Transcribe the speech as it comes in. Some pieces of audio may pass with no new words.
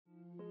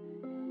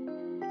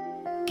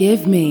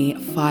Give me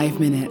 5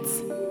 minutes.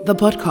 The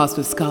podcast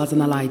with Scars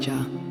and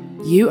Elijah.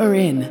 You are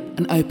in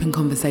an open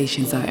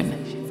conversation zone.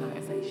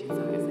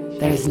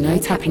 There is no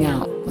tapping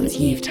out once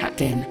you've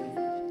tapped in.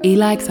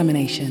 Eli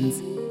examinations,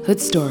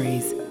 hood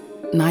stories,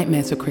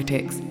 nightmares for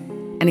critics.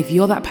 And if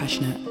you're that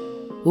passionate,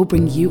 we'll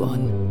bring you on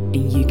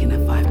and you can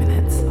have 5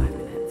 minutes. 5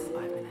 minutes,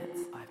 5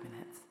 minutes, 5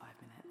 minutes, 5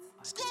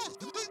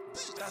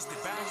 minutes. That's the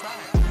bang.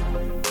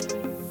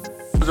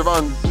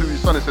 Around to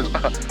his son and says,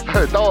 that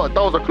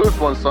was a close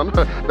one, son.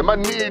 The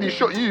man nearly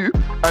shot you.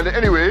 And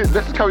anyway,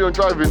 let's carry on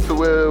driving to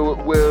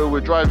where we're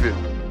driving.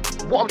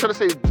 What I'm trying to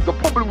say, the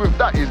problem with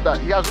that is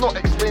that he has not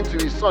explained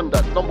to his son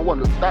that, number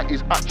one, that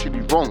is actually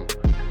wrong.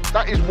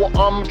 That is what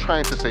I'm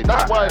trying to say.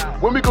 That's why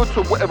when we go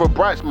to whatever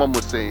Bright's mum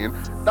was saying,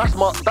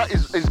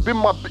 it's been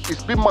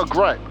my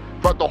gripe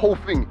throughout the whole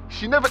thing.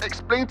 She never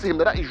explained to him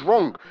that is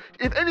wrong.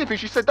 If anything,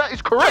 she said that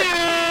is correct.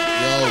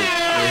 Yo,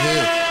 we're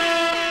here.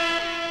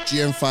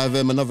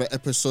 GM5M, another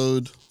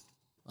episode,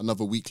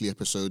 another weekly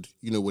episode.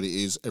 You know what it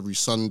is. Every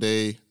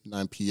Sunday,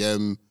 9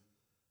 p.m.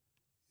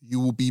 You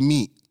will be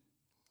me.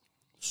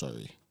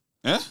 Sorry.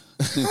 Eh?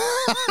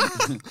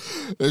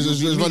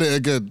 Let's run it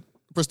again.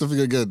 Press the thing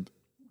again.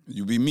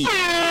 You be me. Yo,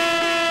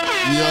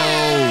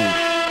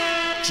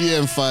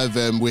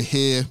 GM5M, we're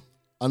here.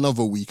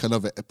 Another week,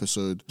 another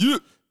episode. Yeah.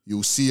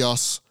 You'll see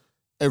us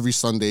every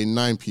Sunday,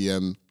 9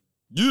 p.m.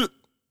 Yeah.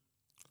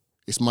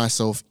 It's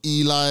myself,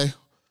 Eli.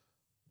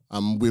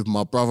 I'm with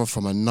my brother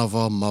from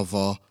another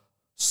mother,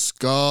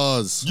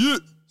 Scars. Yeah.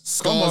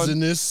 Scars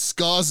in this.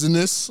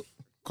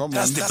 Come on.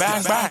 That's the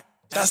bang bang.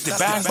 That's the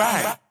bang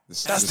bang.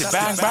 That's the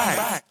bang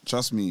bang.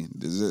 Trust me,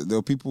 there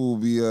are people who will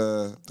be...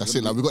 That's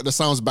it. Like, we got the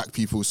sounds back,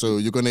 people. So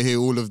you're gonna hear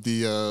all of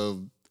the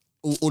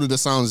all of the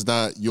sounds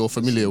that you're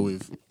familiar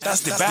with.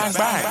 That's the bang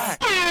bang.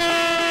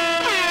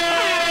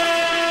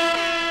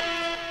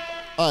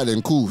 All right,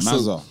 then, cool.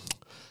 Mazza. So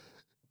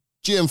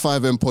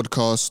GM5M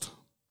podcast.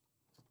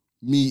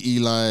 Me,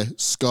 Eli,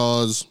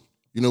 Scars.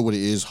 You know what it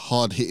is.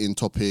 Hard-hitting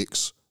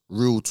topics,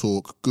 real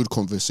talk, good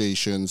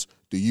conversations.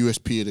 The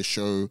USP of the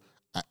show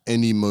at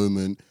any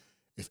moment.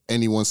 If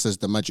anyone says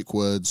the magic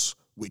words,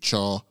 which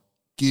are,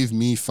 give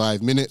me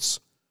 5 minutes,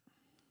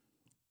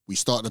 we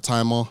start the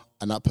timer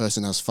and that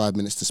person has 5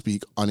 minutes to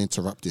speak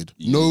uninterrupted.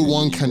 No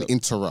one can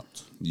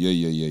interrupt.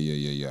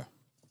 Yeah.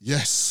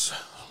 Yes.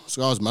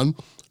 Scars, man.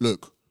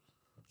 Look,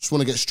 just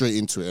want to get straight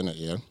into it, innit,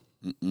 yeah?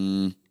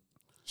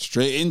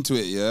 Straight into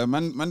it, yeah.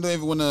 Man don't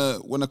even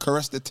wanna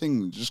caress the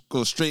thing. Just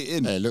go straight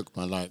in. Hey, look,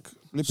 man, like...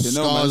 Flipping,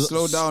 no, man,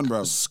 slow down,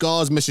 bro.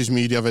 Scars messaged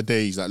me the other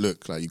day. He's like,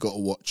 look, like, you got to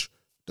watch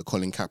the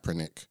Colin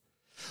Kaepernick.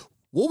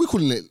 What are we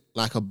calling it?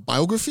 Like a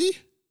biography?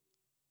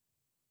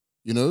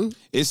 You know?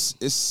 It's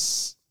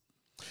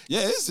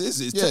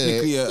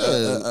technically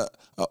a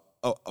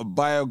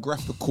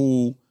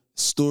biographical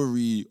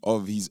story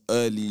of his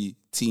early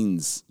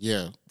teens.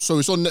 Yeah. So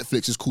it's on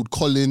Netflix. It's called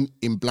Colin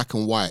in Black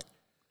and White.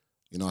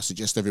 You know, I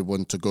suggest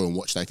everyone to go and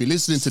watch that. If you're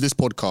listening to this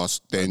podcast,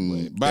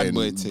 then Bad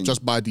boy thing.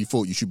 Just by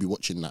default, you should be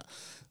watching that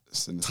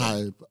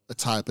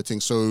type of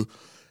thing. So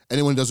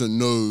anyone who doesn't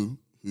know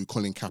who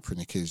Colin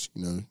Kaepernick is,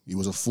 you know, he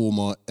was a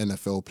former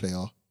NFL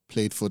player,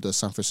 played for the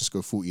San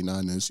Francisco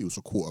 49ers. He was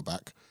a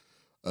quarterback.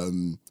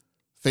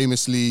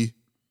 Famously,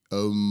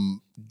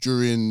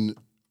 during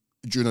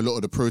a lot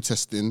of the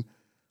protesting,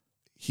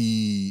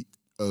 he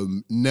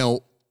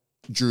knelt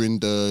during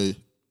the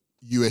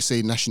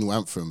USA national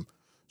anthem.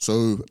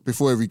 So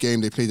before every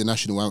game, they play the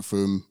national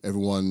anthem.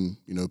 Everyone,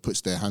 you know, puts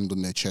their hand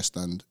on their chest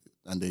and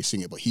they sing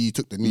it. But he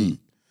took the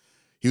knee.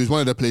 He was one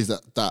of the players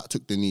that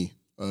took the knee.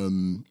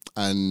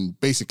 And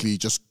basically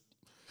just,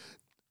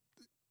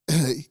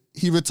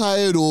 he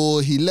retired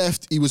or he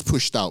left, he was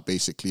pushed out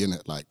basically,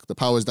 innit? Like the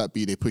powers that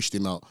be, they pushed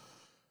him out.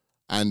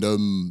 And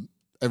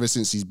ever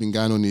since he's been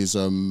going on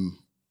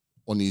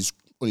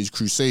his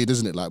crusade,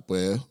 isn't it? Like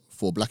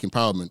for black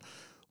empowerment,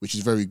 which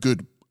is very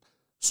good.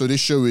 So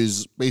this show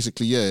is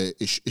basically,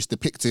 it's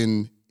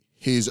depicting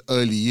his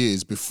early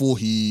years before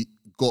he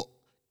got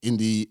in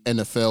the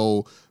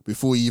NFL,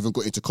 before he even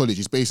got into college.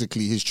 It's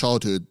basically his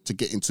childhood to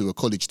get into a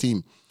college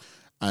team.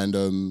 And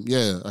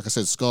like I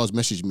said, Scars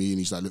messaged me and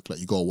he's like, look, like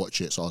you gotta watch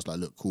it. So I was like,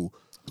 look, cool.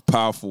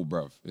 Powerful,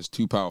 bruv. It's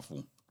too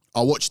powerful.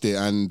 I watched it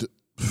and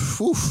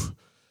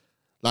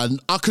like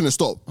I couldn't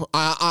stop.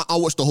 I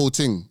watched the whole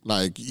thing.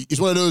 Like it's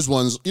one of those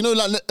ones, you know,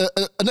 like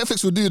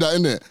Netflix will do that,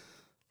 innit?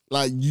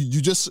 Like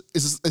you just,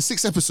 it's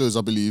 6 episodes,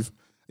 I believe.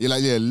 You're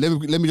like, yeah,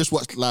 let me just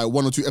watch like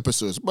 1 or 2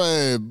 episodes.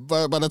 But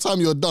by the time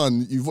you're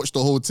done, you've watched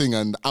the whole thing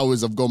and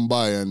hours have gone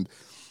by and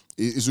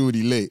it's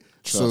already late.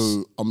 Trust.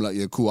 So I'm like,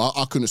 yeah, cool.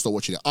 I couldn't stop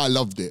watching it. I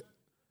loved it.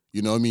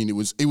 You know what I mean? It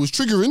was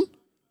triggering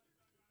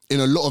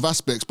in a lot of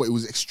aspects, but it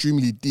was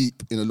extremely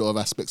deep in a lot of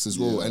aspects as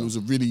well. Yeah. And it was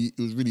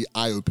really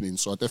eye-opening.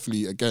 So I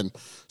definitely, again,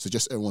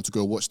 suggest everyone to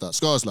go watch that.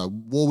 Scars, like,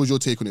 what was your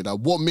take on it? Like,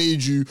 what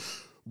made you...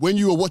 When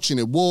you were watching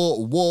it,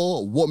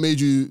 what made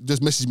you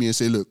just message me and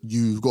say, look,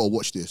 you've got to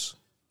watch this?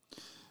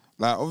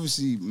 Like,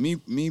 obviously, me,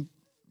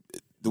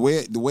 the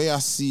way I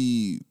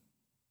see...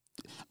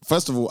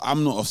 First of all,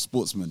 I'm not a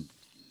sportsman.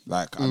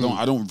 Like,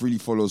 I don't really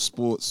follow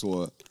sports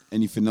or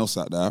anything else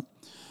like that.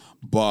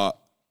 but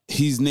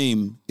his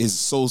name is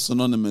so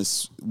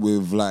synonymous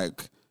with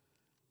like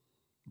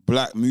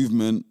black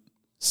movement,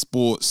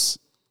 sports,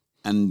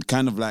 and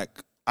kind of like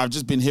I've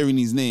just been hearing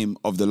his name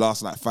of the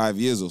last like 5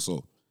 years or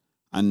so,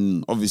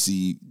 and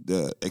obviously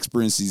the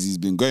experiences he's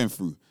been going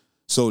through.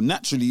 So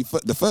naturally,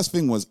 the first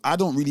thing was I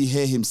don't really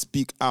hear him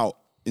speak out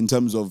in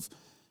terms of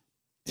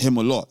him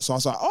a lot. So I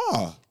was like,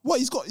 what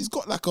he's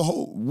got like a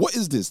whole, what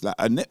is this? Like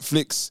a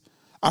Netflix.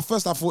 At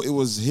first I thought it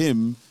was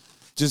him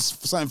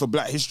just something for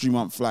Black History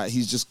Month, like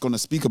he's just gonna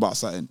speak about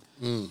something.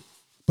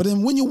 But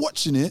then when you're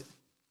watching it,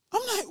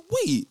 I'm like,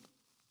 wait,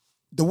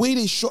 the way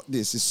they shot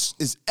this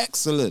is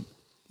excellent.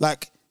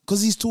 Like,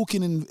 cause he's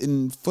talking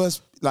in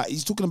first, like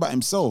he's talking about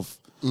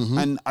himself.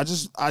 And I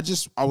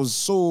was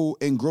so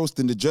engrossed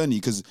in the journey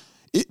because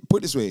put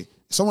it this way,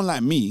 someone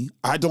like me,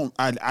 I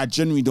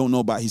genuinely don't know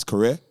about his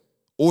career.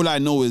 All I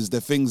know is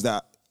the things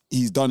that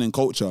he's done in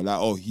culture.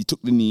 Like, he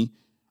took the knee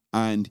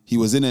and he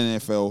was in an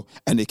NFL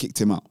and they kicked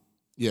him out.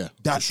 Yeah,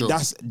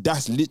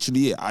 that's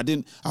literally it.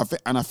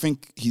 I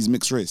think he's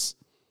mixed race.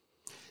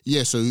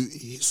 Yeah, so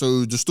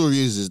the story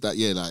is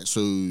that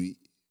so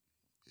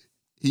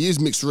he is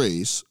mixed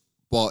race,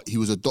 but he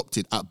was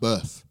adopted at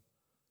birth.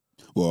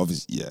 Well,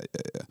 obviously, yeah.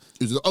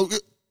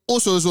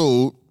 Also, as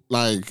well,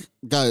 like,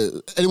 guys,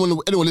 anyone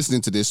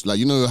listening to this, like,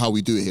 you know how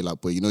we do it here,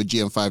 like, but you know,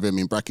 GM5M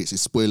in brackets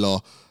is spoiler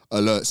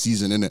alert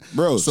season, innit?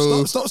 Bro,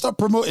 so stop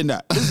promoting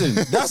that. Listen,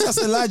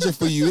 that's Elijah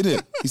for you,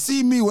 innit? You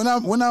see me when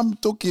I'm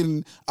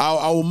talking,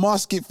 I will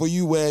mask it for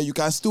you where you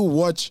can still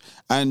watch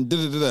and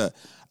da-da-da-da.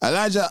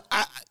 Elijah,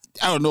 I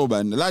don't know,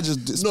 man. Elijah's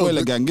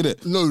spoiler gang, get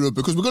it? No,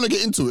 because we're gonna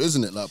get into it,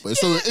 isn't it? Like, but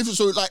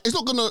it's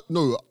not gonna.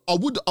 No, I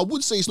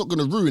would say it's not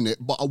gonna ruin it,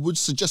 but I would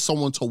suggest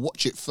someone to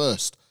watch it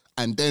first,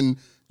 and then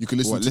you can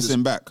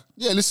listen. Back.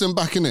 Yeah, listen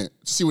back in it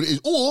to see what it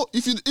is. Or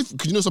if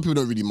because you know some people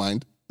don't really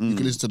mind, you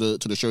can listen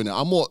to the show now.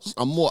 I'm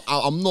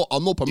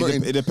not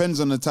promoting. It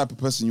depends on the type of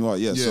person you are.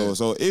 Yeah.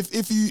 So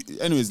if you,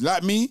 anyways,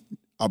 like me,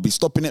 I'll be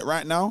stopping it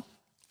right now.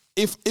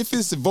 If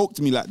it's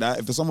evoked me like that,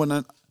 if it's someone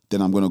that,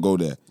 then I'm gonna go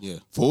there. Yeah.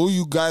 For all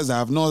you guys that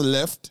have not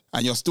left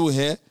and you're still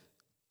here,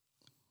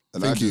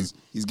 thank you.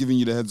 He's giving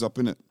you the heads up,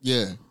 innit?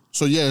 Yeah.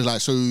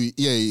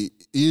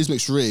 He is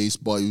mixed race,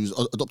 but he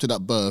was adopted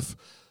at birth.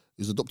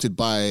 He was adopted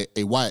by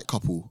a white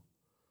couple,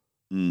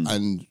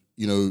 and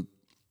you know,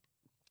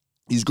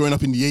 he's growing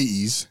up in the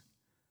 80s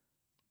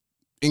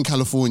in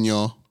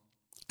California,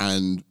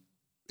 and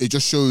it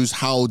just shows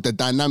how the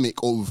dynamic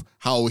of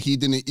how he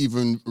didn't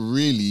even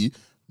really.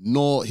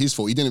 Not his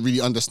fault. He didn't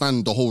really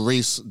understand the whole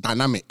race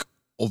dynamic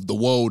of the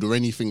world or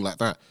anything like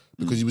that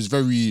because he was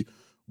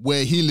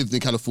where he lived in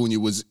California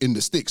was in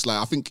the sticks.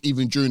 Like I think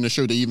even during the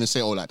show they even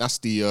say, like that's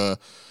the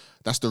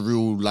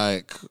real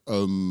like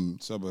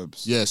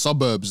suburbs. Yeah,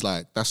 suburbs.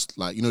 Like that's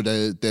like, you know,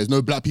 there's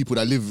no black people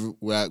that live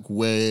like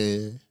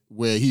where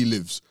he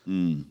lives,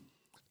 kind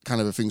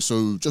of a thing.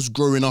 So just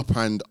growing up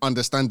and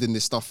understanding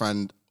this stuff,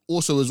 and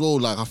also as well,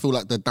 like I feel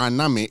like the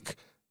dynamic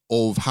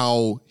of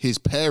how his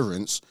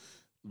parents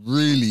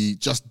really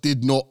just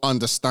did not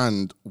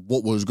understand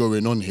what was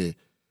going on here.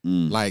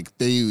 Like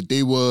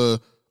they were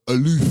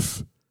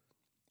aloof.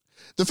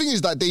 The thing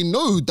is that they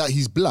know that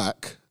he's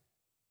black,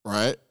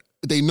 right?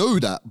 They know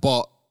that,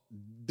 but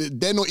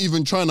they're not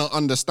even trying to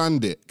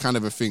understand it, kind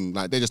of a thing.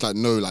 Like they're just like,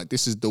 no, like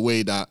this is the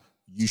way that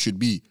you should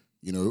be,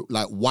 you know,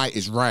 like white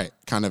is right,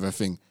 kind of a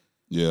thing.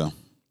 Yeah.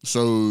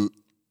 So,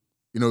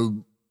 you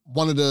know,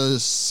 one of the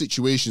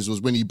situations was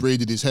when he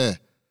braided his hair.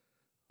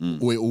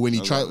 Or when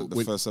he tried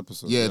the first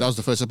episode. Yeah, that was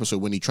the first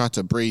episode when he tried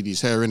to braid his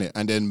hair in it,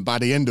 and then by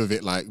the end of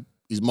it, like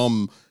his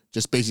mum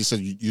just basically said,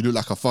 "You look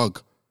like a thug."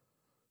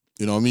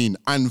 You know what I mean?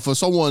 And for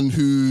someone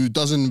who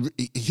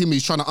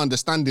he's trying to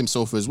understand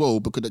himself as well,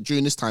 because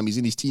during this time he's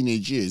in his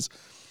teenage years.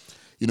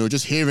 You know,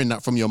 just hearing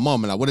that from your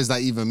mum, and like, what does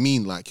that even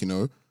mean? Like, you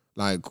know,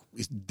 like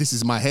this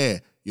is my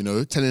hair. You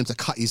know, telling him to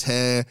cut his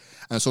hair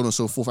and so on and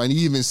so forth. And he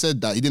even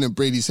said that he didn't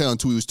braid his hair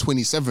until he was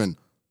 27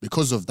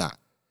 because of that.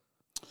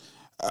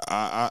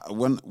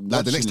 When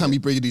like the next time he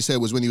braided his hair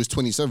was when he was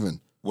 27.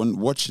 When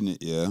watching it,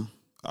 yeah,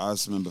 I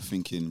just remember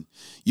thinking,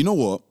 you know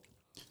what?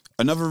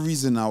 Another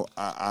reason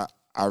I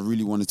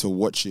really wanted to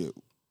watch it,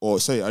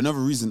 another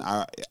reason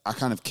I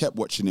kind of kept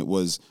watching it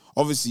was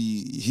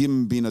obviously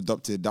him being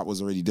adopted. That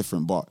was already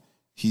different, but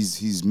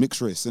he's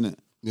mixed race, isn't it?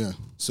 Yeah.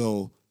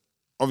 So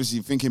obviously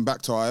thinking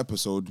back to our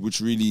episode,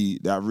 which really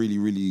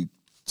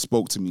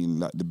spoke to me,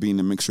 like being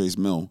a mixed race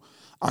male.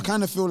 I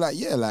kind of feel like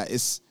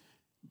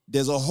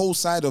there's a whole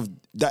side of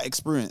that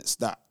experience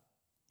that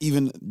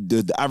even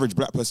the average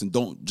black person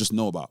don't just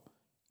know about.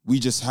 We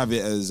just have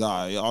it as,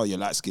 you're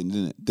light skinned,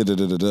 isn't it?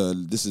 Da-da-da-da-da.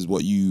 This is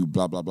what you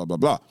blah, blah, blah, blah,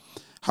 blah.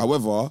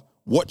 However,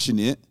 watching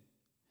it,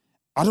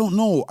 I don't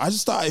know. I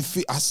just started,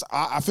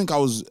 I think I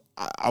was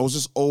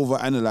just over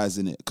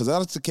analyzing it because I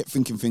had to keep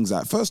thinking things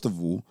like, first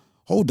of all,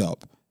 hold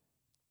up.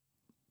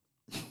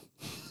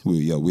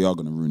 We are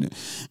going to ruin it.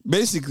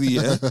 Basically,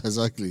 yeah.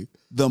 Exactly.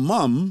 The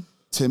mum,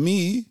 to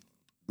me,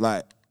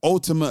 like,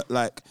 ultimate,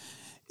 like,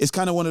 it's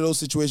kind of one of those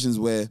situations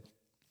where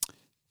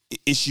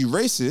is she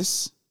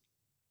racist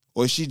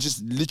or is she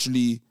just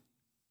literally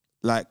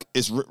like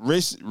it's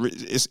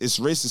it's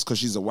racist because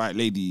she's a white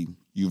lady.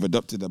 You've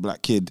adopted a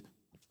black kid.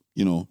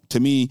 You know, to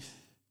me,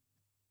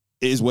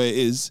 it is where it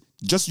is.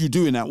 Just you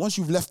doing that, once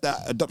you've left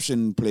that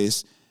adoption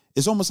place,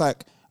 it's almost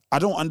like I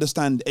don't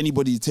understand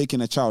anybody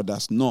taking a child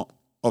that's not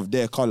of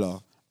their color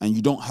and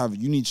you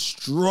need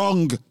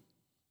strong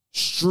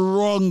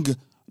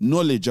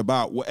knowledge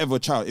about whatever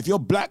child. If you're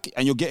black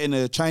and you're getting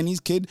a Chinese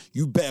kid,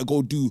 you better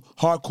go do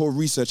hardcore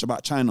research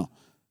about China.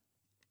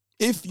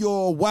 If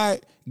you're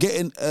white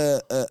getting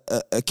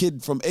a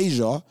kid from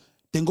Asia,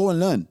 then go and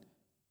learn.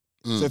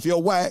 So if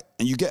you're white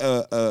and you get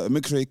a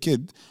mixed race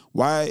kid,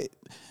 why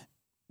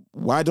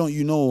don't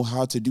you know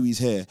how to do his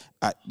hair?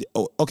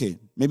 Okay,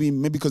 maybe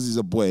because he's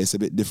a boy, it's a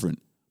bit different.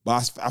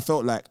 But I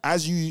felt like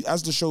as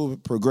the show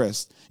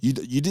progressed, you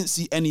didn't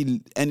see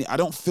any. I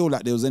don't feel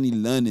like there was any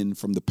learning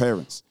from the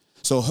parents.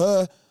 So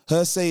her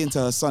saying to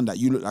her son that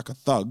you look like a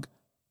thug,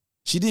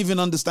 she didn't even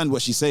understand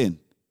what she's saying,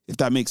 if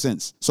that makes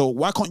sense. So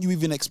why can't you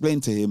even explain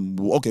to him,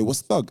 okay,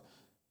 what's thug?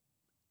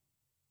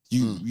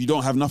 You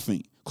don't have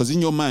nothing. Because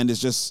in your mind, it's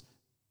just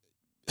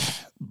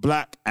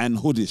black and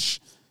hoodish.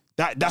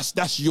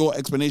 That's your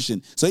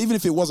explanation. So even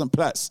if it wasn't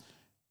Platts,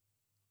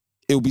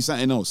 it would be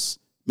something else.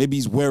 Maybe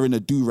he's wearing a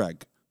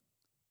do-rag.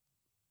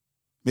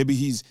 Maybe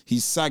he's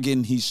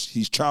sagging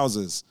his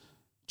trousers.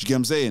 Do you get what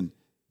I'm saying?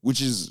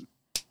 Which is,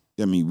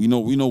 I mean, we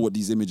know what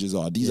these images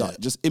are. These are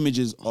just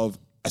images of,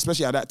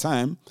 especially at that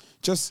time,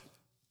 just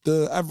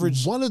the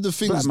average black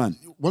man.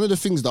 One of the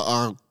things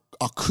that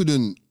I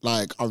couldn't,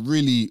 like, I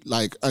really,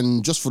 like,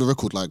 and just for the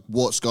record, like,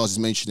 what Scars is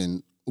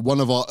mentioning, one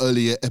of our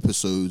earlier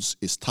episodes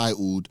is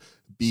titled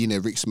being a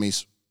mixed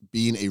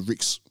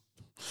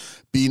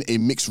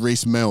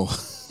race male.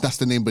 That's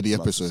the name of the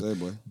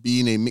episode.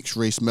 Being a mixed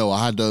race male.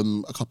 I had a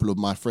couple of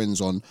my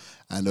friends on,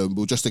 and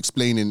we were just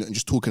explaining and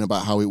just talking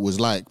about how it was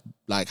like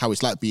how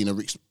it's like being a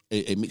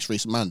mixed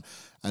race man.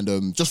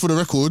 And just for the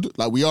record,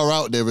 like, we are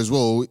out there as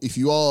well. If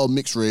you are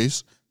mixed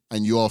race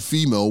and you are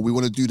female, we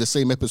want to do the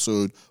same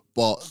episode,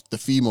 but the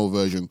female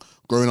version,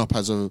 growing up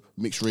as a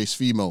mixed race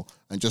female,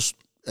 and just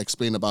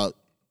explain about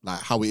like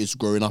how it is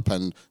growing up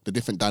and the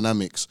different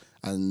dynamics,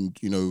 and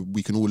you know,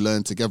 we can all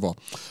learn together.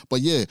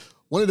 But yeah,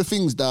 one of the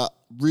things that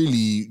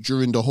really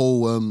during the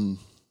whole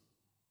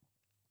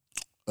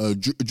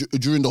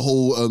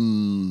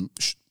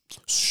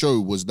show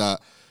was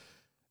that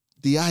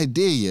the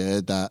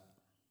idea that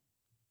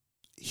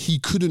he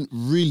couldn't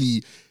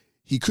really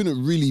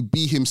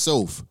be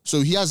himself. So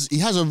he has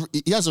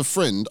a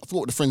friend. I forgot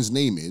what the friend's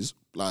name is.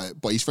 Like,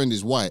 but his friend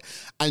is white,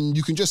 and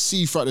you can just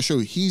see throughout the show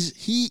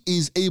he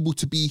is able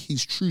to be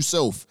his true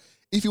self.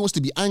 If he wants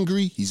to be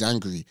angry, he's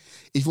angry.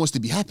 If he wants to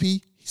be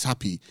happy, he's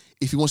happy.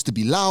 If he wants to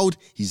be loud,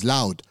 he's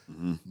loud.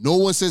 Mm-hmm. No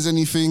one says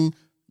anything.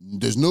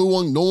 There's no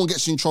one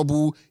gets in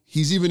trouble.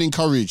 He's even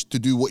encouraged to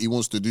do what he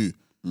wants to do.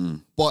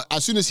 But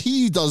as soon as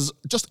he does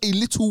just a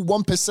little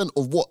 1%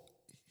 of what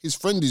his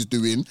friend is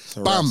doing,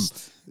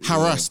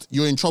 harassed,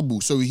 you're in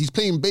trouble. So he's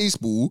playing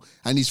baseball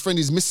and his friend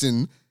is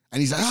missing. And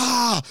he's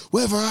like,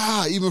 whatever,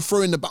 even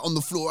throwing the bat on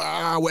the floor,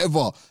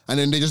 whatever. And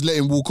then they just let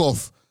him walk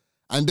off.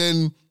 And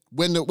then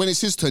when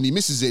it's his turn, he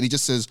misses it and he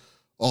just says,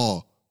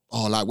 like,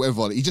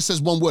 whatever. He just says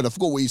one word. I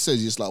forgot what he says.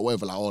 He's just like,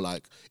 whatever,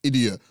 like,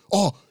 idiot.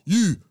 Oh,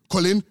 you,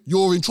 Colin,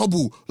 you're in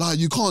trouble. Like,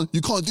 you can't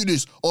do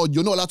this. Or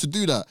you're not allowed to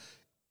do that.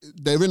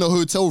 They're in a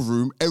hotel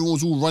room.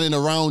 Everyone's all running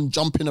around,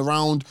 jumping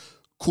around,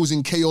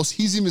 causing chaos.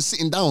 He's even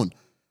sitting down.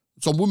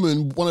 Some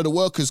woman, one of the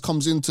workers,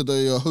 comes into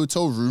the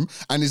hotel room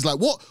and is like,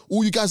 "What?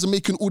 All you guys are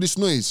making all this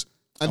noise."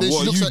 And then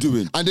what are you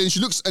doing? And then she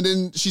looks, and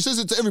then she says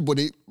it to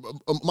everybody.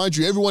 Mind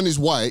you, everyone is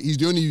white. He's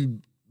the only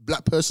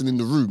black person in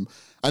the room.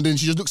 And then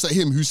she just looks at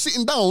him, who's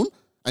sitting down,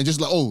 and just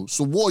like, "Oh,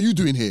 so what are you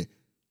doing here?"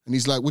 And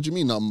he's like, "What do you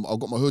mean? I've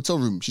got my hotel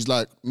room." She's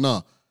like,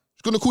 "Nah,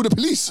 she's gonna call the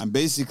police." And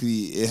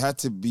basically, it had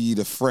to be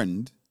the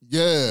friend.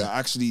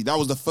 Yeah. That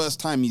was the first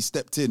time he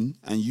stepped in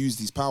and used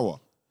his power.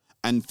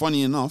 And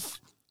funny enough.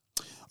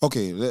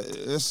 Okay,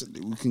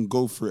 we can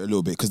go through it a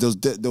little bit because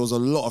there was a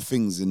lot of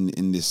things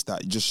in this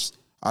that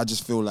I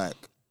just feel like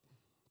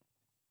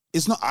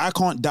it's not.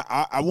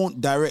 I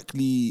won't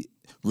directly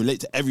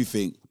relate to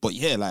everything, but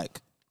yeah, like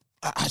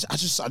I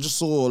just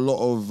saw a lot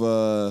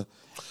of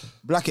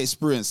black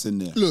experience in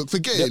there. Look,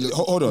 forget it.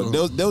 Hold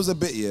on, there was a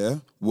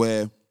bit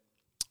where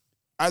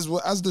as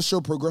the show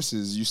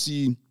progresses, you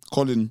see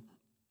Colin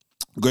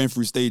going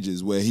through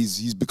stages where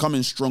he's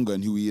becoming stronger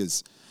in who he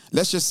is.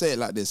 Let's just say it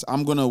like this.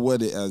 I'm going to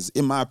word it as,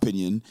 in my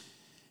opinion,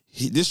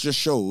 this just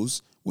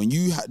shows when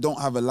you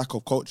don't have a lack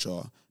of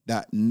culture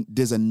that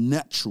there's a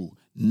natural,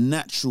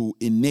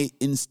 innate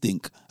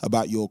instinct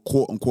about your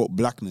quote-unquote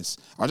blackness.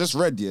 I just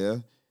read,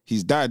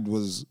 his dad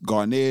was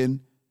Ghanaian,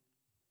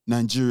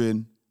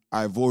 Nigerian,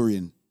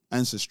 Ivorian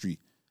ancestry.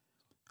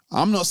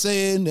 I'm not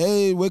saying,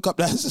 hey, wake up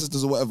the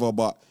ancestors or whatever,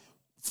 but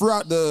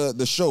throughout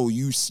the show,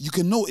 you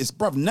can notice,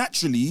 bruv,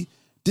 naturally,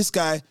 this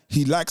guy,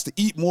 he likes to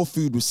eat more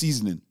food with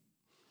seasoning.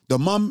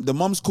 The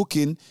mom's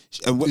cooking.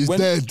 And He's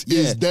dead.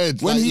 Yeah, He's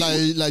dead. When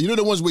Like you know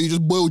the ones where you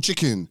just boil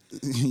chicken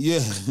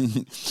yeah.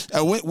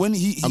 And when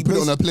he and put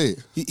it on a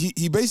plate.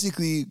 He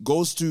basically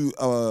goes to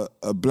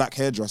a black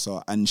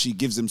hairdresser and she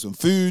gives him some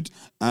food,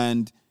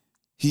 and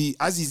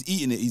as he's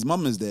eating it, his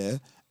mum is there,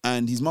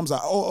 and his mum's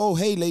like, oh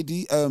hey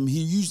lady, he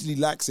usually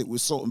likes it with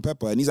salt and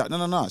pepper, and he's like,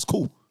 no, it's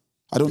cool,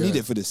 I don't need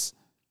it for this,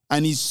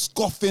 and he's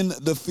scoffing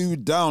the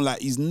food down like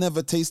he's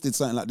never tasted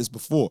something like this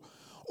before.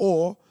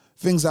 Or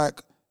things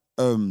like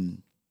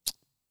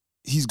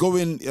he's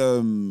going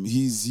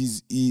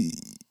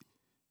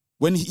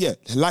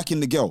liking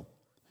the girl,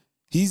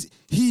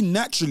 he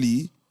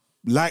naturally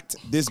liked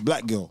this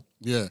black girl.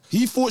 Yeah.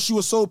 He thought she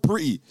was so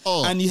pretty.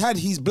 Oh. And he had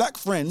his black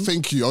friend.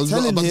 Thank you. I was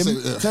telling about him,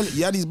 to say,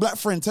 he had his black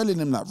friend telling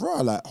him like, "Raw,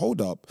 like,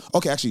 hold up.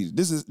 Okay, actually,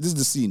 this is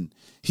the scene.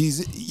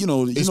 He's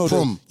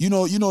prom.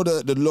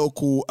 The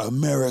local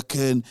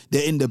American.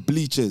 They're in the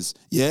bleachers.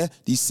 Yeah,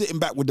 he's sitting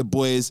back with the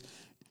boys,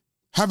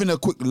 having a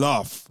quick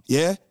laugh.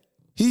 Yeah,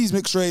 he's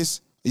mixed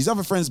race. His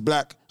other friend's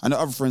black, and the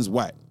other friend's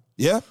white.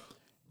 Yeah,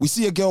 we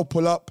see a girl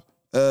pull up.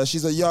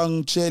 She's a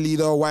young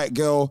cheerleader, white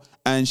girl,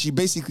 and she's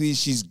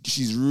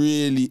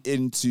really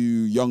into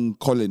young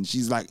Colin.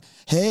 She's like,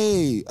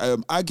 hey,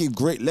 I give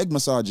great leg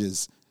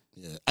massages.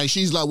 Yeah. And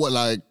she's like what,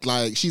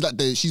 like she's like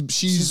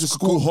she's the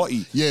school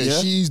hottie. Yeah,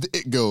 she's the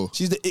it girl.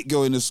 She's the it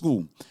girl in the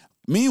school.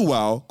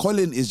 Meanwhile,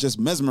 Colin is just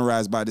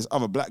mesmerized by this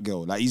other black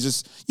girl. Like he's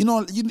just, you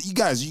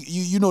guys,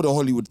 you know the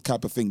Hollywood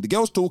type of thing. The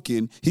girl's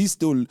talking, he's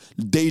still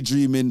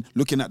daydreaming,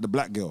 looking at the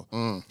black girl.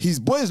 His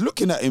boy is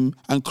looking at him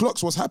and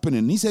clocks what's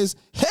happening. He says,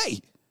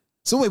 hey,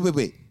 so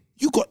wait.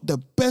 You got the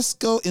best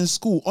girl in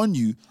school on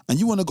you and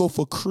you want to go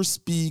for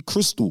crispy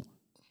crystal.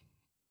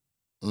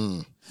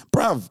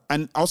 Bruv,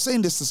 and I was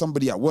saying this to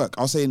somebody at work.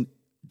 I was saying,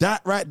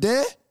 that right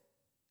there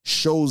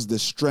shows the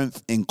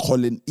strength in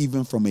Colin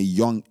even from a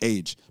young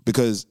age.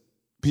 Because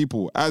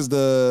people, as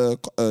the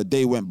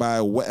day went by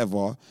or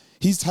whatever,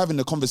 he's having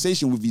a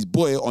conversation with his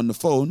boy on the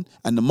phone,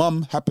 and the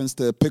mum happens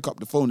to pick up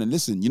the phone and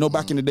listen. You know,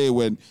 back in the day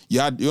when you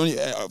only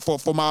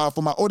for my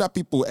older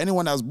people,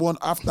 anyone that was born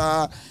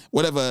after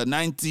whatever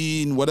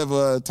 19,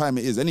 whatever time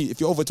it is, if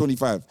you're over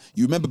 25,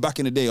 you remember back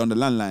in the day on the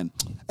landline.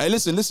 Hey,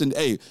 listen,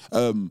 hey,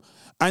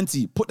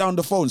 auntie, put down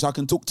the phone so I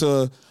can talk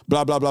to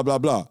blah blah blah blah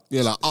blah.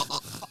 Yeah, like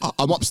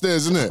I'm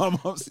upstairs, isn't it? I'm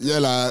upstairs. Yeah,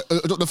 like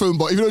drop the phone,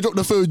 but if you don't drop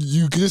the phone,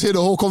 you can just hear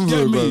the whole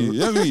convo, bro.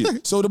 Yeah, me.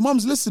 So the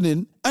mum's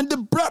listening, and the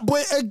brat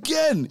boy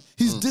again,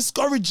 he's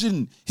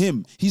discouraging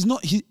him. He's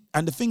not.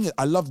 And the thing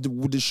I loved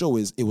with the show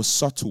is it was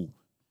subtle.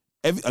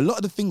 A lot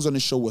of the things on the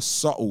show were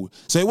subtle.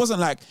 So it wasn't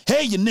like,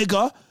 hey, you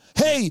nigga,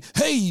 hey.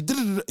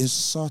 It's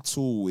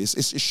subtle. It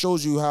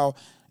shows you how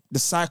the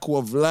cycle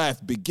of life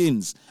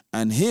begins,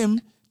 and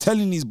him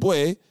telling his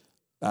boy,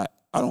 like,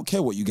 I don't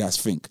care what you guys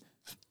think.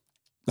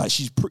 Like,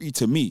 she's pretty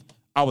to me.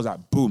 I was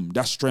like, boom,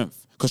 that's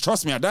strength. Because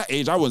trust me, at that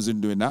age, I wasn't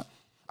doing that.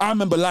 I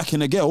remember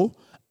liking a girl,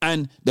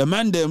 and the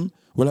man them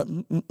were like,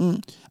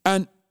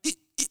 and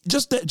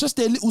just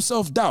their little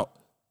self-doubt.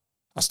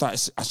 I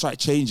started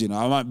changing.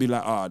 I might be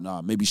like, oh,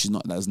 no, maybe she's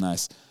not as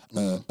nice.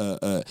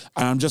 And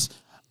I'm just,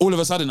 all of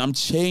a sudden, I'm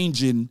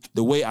changing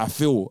the way I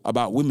feel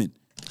about women.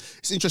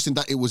 It's interesting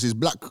that it was his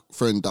black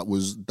friend that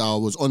was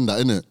on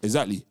that, innit?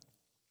 Exactly.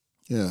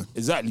 Yeah.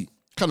 Exactly.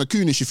 Kind of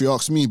coonish if you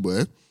ask me,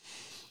 boy.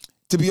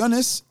 To be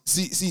honest,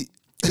 see, this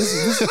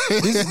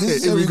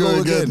is Here we go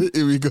again.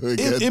 Here we go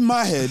again. In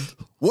my head,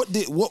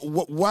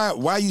 why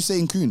are you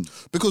saying coon?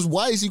 Because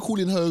why is he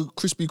calling her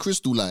crispy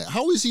crystal? Like,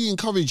 how is he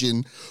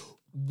encouraging?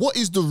 What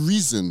is the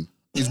reason?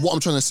 Is what I'm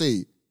trying to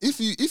say. If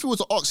he were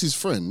to ask his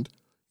friend,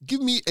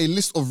 give me a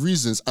list of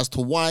reasons as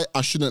to why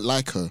I shouldn't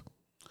like her.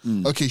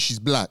 Okay, she's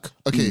black.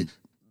 Okay,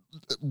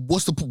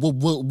 what's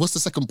the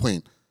second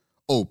point?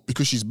 Oh,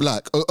 because she's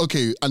black. Oh,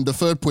 okay, and the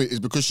third point is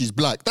because she's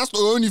black. That's the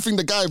only thing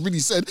the guy really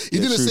said. He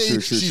didn't say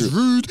she's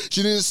rude.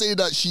 She didn't say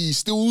that she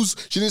steals.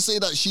 She didn't say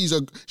that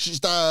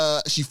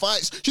she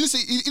fights. He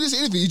didn't say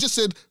anything. He just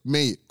said,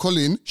 mate,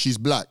 Colin, she's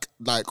black.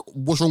 Like,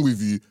 what's wrong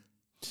with you?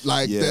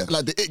 Like,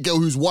 the it girl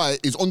who's white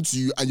is onto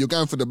you, and you're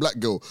going for the black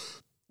girl.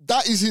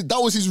 That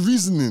was his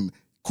reasoning.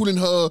 Calling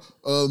her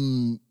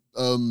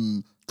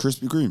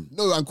Krispy Kreme.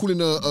 No, I'm calling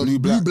her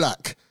blue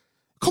black.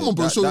 Come on,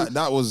 bro.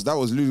 That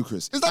was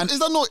ludicrous. Is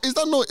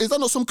that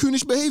not some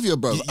coonish behavior,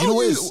 bro? You know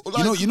what it is?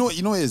 You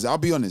know what it is? I'll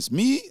be honest.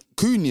 Me,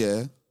 coon,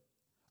 yeah.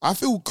 I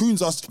feel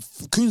coons.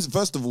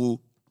 First of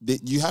all,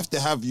 you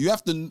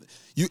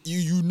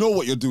know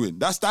what you're doing.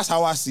 That's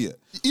how I see it.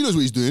 He knows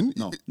what he's doing.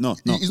 No.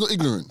 He's not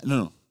ignorant.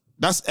 No.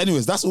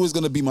 That's always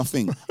gonna be my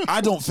thing.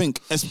 I don't think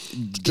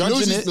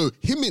judging it. No,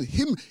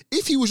 him.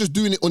 If he was just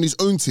doing it on his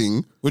own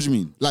thing. What do you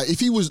mean? Like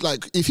if he was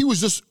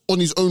just on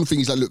his own thing,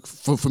 he's like, look,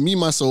 for me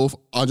myself,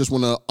 I'm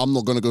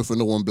not gonna go for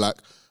no one black,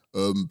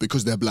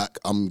 because they're black.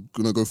 I'm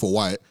gonna go for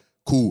white.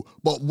 Cool.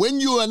 But when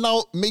you are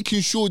now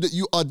making sure that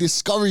you are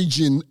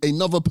discouraging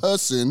another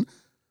person,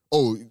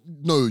 oh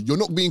no, you're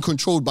not being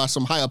controlled by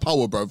some higher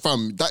power, bro.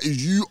 Fam, that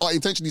is, you are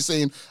intentionally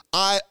saying,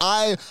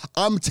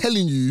 I'm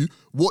telling you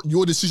what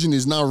your decision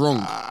is now wrong.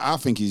 I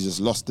think he's just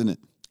lost in it.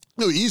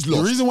 No, he's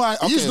lost. The reason why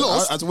he's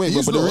lost.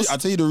 I'll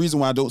tell you the reason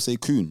why I don't say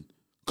Coon.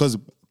 Because,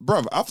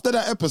 bruv, after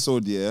that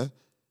episode, yeah,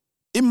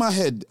 in my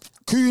head,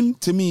 Coon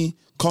to me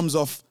comes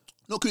off.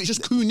 No, it's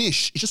just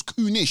coonish. It's just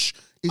coonish.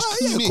 It's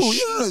coonish. Yeah, cool.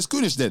 No, it's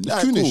coonish then. It's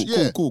coonish,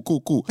 yeah.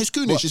 Cool. It's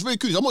coonish. It's very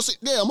coonish.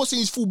 I'm not saying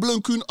he's full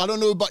blown coon. I don't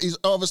know about his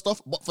other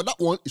stuff, but for that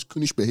one, it's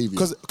coonish behavior.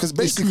 Because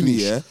basically,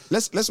 yeah,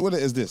 let's word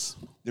it as this.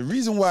 The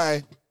reason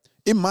why,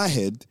 in my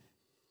head,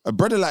 a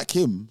brother like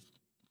him,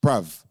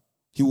 bruv,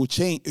 he will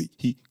change.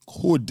 He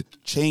could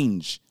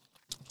change.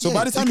 So Yeah,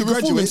 by the time he he can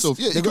reform graduates, himself.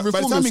 Yeah, he can by the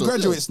reform time he himself,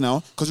 graduates now,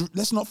 because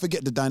let's not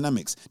forget the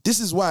dynamics. This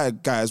is why,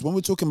 guys, when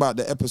we're talking about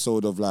the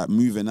episode of like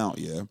moving out,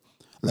 yeah,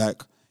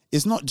 like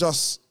it's not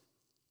just,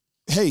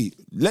 hey,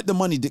 let the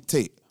money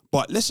dictate.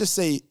 But let's just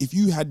say if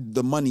you had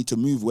the money to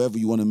move wherever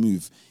you want to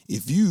move,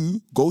 if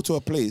you go to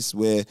a place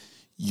where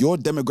your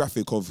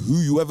demographic of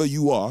whoever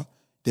you are,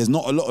 there's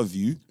not a lot of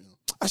you.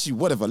 Actually,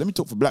 whatever. Let me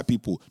talk for black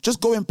people. Just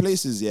go in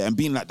places, yeah, and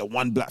being like the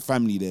one black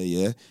family there,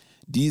 yeah.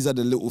 These are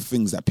the little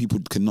things that people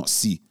cannot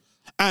see.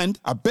 And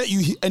I bet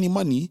you any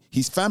money,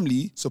 his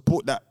family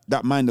support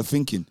that mind of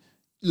thinking.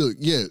 Look,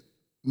 yeah,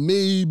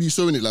 maybe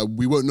showing it like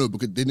we won't know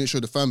because they didn't show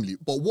the family.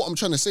 But what I'm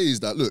trying to say is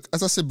that, look,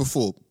 as I said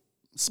before,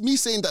 it's me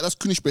saying that's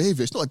coonish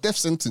behavior. It's not a death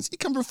sentence. He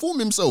can reform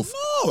himself.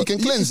 No, he can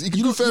cleanse. He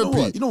can do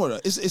therapy. You know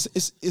what?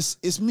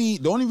 It's me.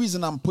 The only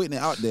reason I'm putting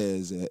it out there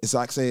is it's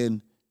like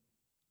saying,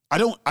 I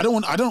don't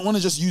want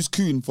to just use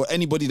coon for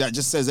anybody that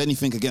just says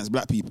anything against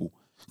black people.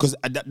 Because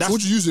that's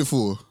What do you use it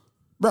for?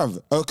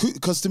 bruv,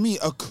 because to me,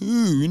 a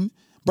coon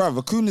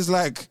is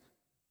like,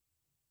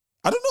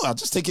 I don't know, I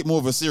just take it more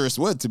of a serious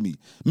word to me.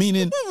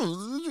 Meaning,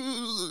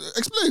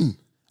 Explain.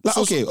 like,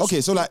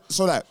 so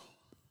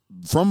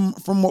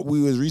from what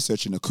we was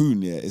researching, a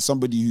coon, yeah, is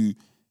somebody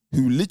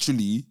who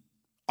literally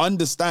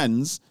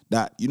understands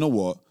that, you know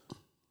what,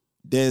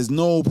 there's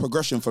no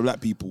progression for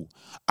black people.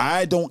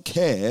 I don't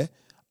care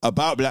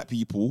about black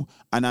people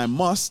and I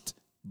must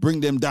bring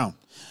them down.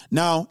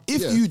 Now,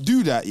 if you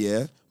do that,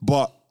 yeah,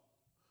 but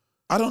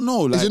I don't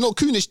know. Like, is it not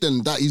coonish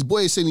then that his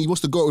boy is saying he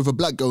wants to go out with a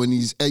black girl and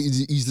he's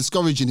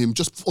discouraging him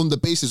just on the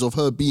basis of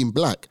her being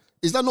black?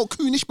 Is that not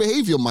coonish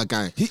behavior, my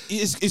guy?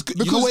 It's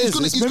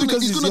Because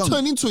he's gonna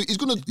turn into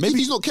if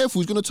he's not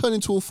careful, he's gonna turn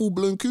into a full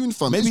blown coon,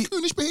 fam. It's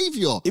coonish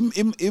behavior.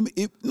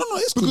 No,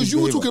 it's Because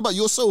you were talking about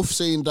yourself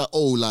saying that,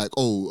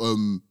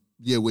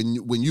 yeah,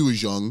 when you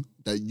was young,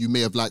 that you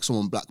may have liked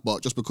someone black,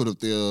 but just because of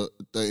the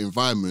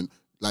environment,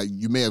 like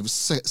you may have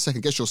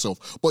second guessed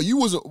yourself. But you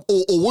wasn't,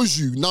 or was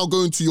you now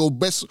going to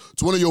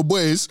one of your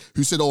boys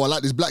who said, "Oh, I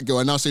like this black girl,"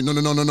 and now saying, "No,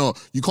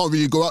 you can't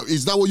really go out."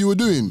 Is that what you were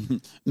doing?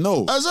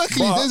 No,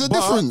 exactly. There's a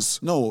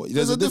difference. No,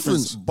 there's a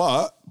difference.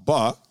 But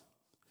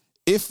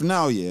if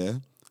now, yeah,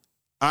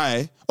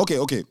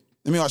 okay.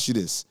 Let me ask you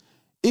this: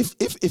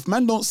 if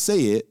man don't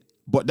say it,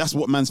 but that's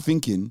what man's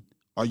thinking,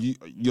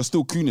 you're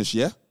still coonish,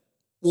 yeah?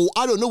 Well,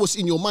 I don't know what's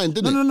in your mind,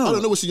 didn't it? No. I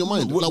don't know what's in your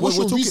mind. Like, what's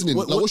your reasoning?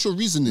 What's your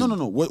reasoning?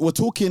 No. We're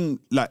talking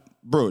like,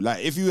 bro,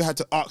 like if you had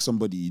to ask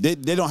somebody, they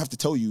don't have to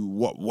tell you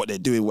what they're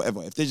doing,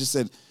 whatever. If they just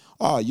said,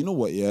 you know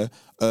what, yeah,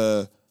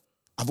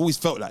 I've always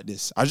felt like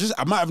this. I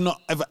might have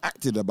not ever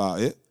acted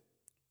about it.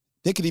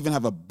 They could even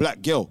have a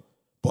black girl,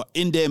 but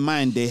in their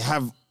mind, they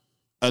have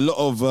a lot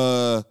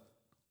of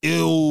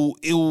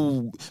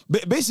ill.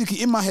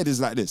 Basically, in my head,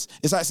 is like this.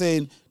 It's like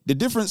saying the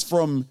difference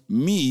from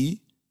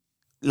me,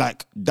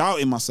 like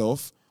doubting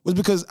myself, was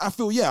because I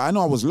feel, I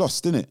know I was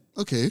lost, innit?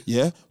 Okay.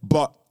 Yeah,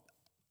 but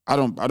I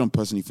don't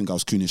personally think I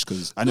was coonish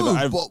because I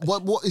never.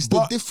 But what is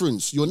the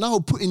difference? You're now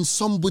putting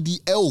somebody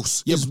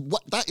else. Yeah,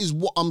 that is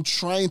what I'm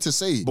trying to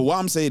say. But what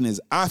I'm saying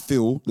is, I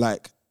feel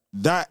like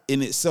that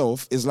in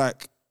itself is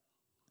like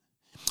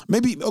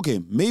maybe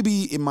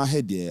in my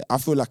head, yeah, I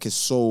feel like it's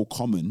so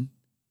common,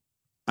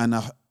 and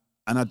I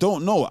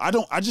don't know.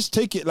 I just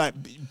take it like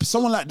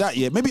someone like that,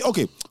 yeah. Maybe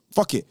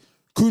fuck it.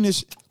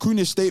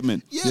 Coonish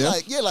statement.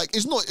 Like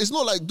it's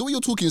not like the way you're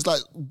talking is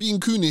like being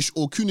coonish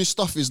or coonish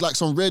stuff is like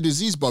some rare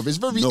disease, bruv. It's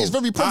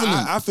very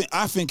prevalent. I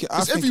think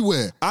it's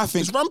everywhere. I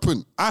think it's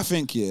rampant. I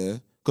think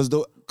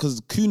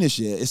because coonish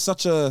is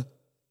such a.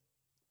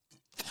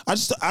 I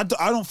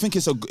don't think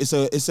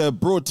it's a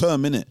broad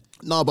term, innit?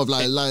 No, but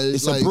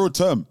it's a broad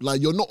term.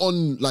 Like you're not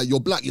on you're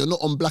black. You're not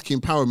on black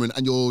empowerment,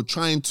 and you're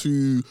trying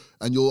to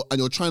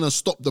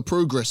stop the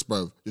progress,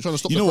 bro. You're trying to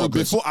stop. You know what?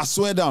 Before I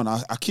swear down,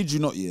 I kid you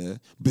not. Yeah,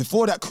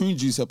 before that Coon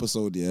Juice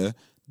episode, yeah,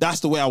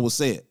 that's the way I would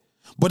say it.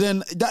 But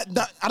then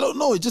that I don't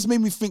know. It just made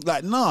me think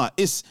like, nah,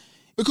 it's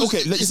because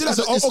okay. You see like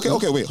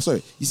wait,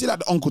 sorry. You see like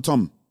the Uncle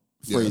Tom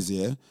phrase,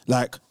 yeah?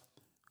 Like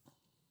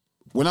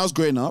when I was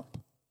growing up,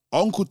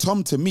 Uncle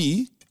Tom to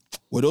me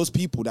were those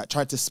people that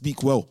tried to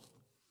speak well.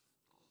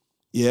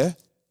 Yeah,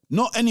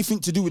 not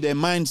anything to do with their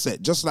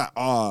mindset. Just like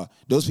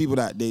those people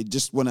that they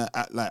just want to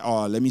act like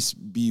let me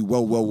be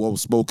well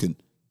spoken.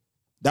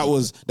 That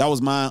was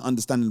my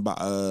understanding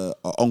about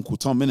Uncle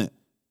Tom, innit?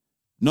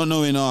 Not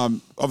knowing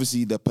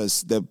obviously the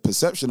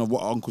perception of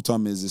what Uncle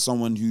Tom is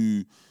someone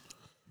who,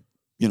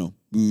 you know,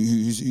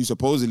 who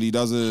supposedly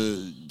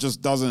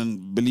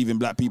doesn't believe in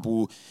black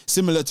people,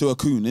 similar to a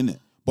coon, innit?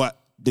 But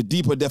the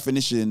deeper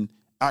definition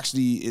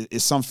actually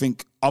is something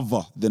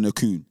other than a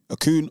coon. A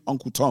coon,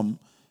 Uncle Tom,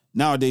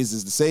 nowadays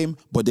is the same,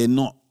 but they're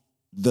not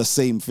the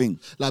same thing.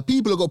 Like,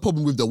 people have got a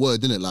problem with the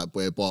word, innit, like,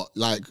 boy, but,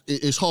 like,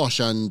 it's harsh,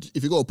 and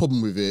if you got a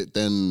problem with it,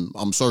 then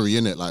I'm sorry,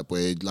 innit, like,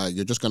 boy, like,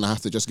 you're just gonna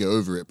have to just get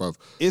over it, bruv.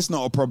 It's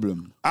not a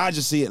problem. I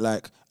just see it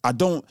like,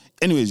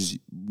 anyways,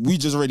 we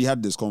just already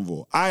had this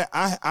convo.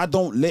 I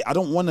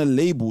don't want to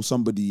label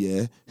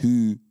somebody,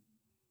 who,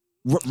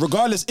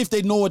 regardless if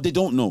they know or they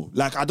don't know,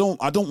 like, I don't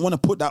want to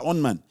put that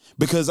on, man,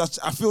 because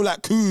I feel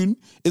like coon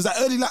is like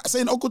early, like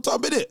saying Uncle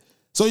Tom, innit?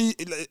 So,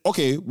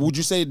 okay, would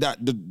you say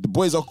that the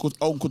boy's Uncle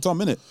Tom,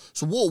 innit?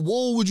 So what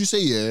would you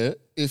say,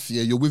 if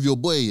you're with your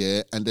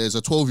boy, and there's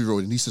a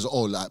 12-year-old and he says,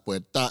 oh, like, boy,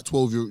 that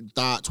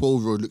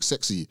 12-year-old looks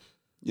sexy.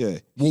 Yeah.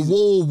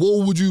 Well,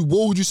 what would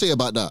you say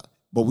about that?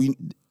 But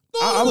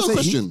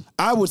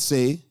I would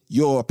say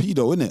you're a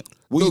pedo, innit?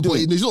 What are you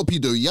doing? But he's not a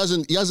pedo. He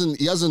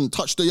hasn't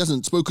touched her. He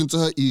hasn't spoken to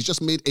her. He's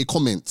just made a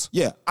comment.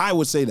 Yeah, I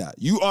would say that.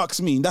 You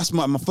ask me, that's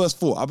my first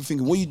thought. I've been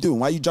thinking, what are you doing?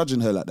 Why are you judging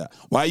her like that?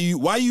 Why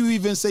are you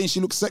even saying she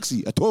looks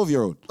sexy? A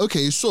 12-year-old.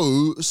 Okay,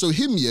 so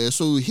him,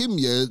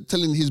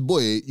 telling his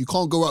boy you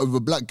can't go out with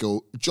a black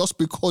girl just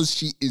because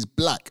she is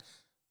black.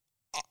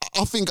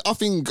 I think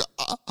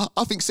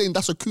saying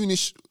that's a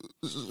coonish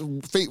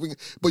fake,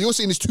 but you're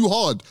saying it's too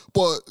hard.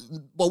 But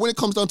when it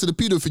comes down to the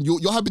pedo thing,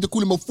 you're happy to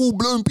call him a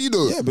full-blown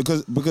pedo. Yeah,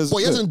 because but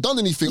he hasn't done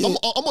anything. Yeah.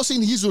 I'm not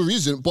saying he's or he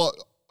isn't, but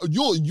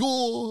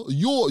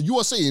you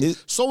are saying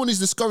someone is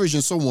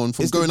discouraging someone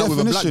from going out with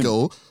a black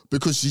girl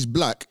because she's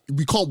black.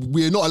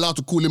 We're not allowed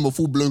to call him a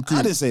full-blown coon.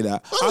 I didn't say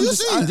that.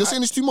 You're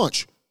saying it's too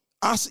much.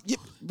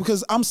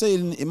 Because I'm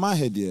saying in my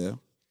head, yeah.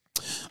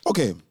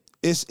 Okay,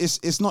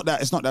 it's not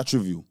that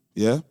trivial.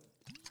 Yeah,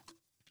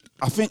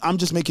 I think I'm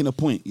just making a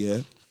point, yeah,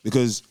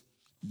 because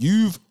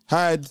you've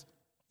had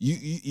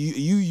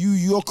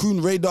your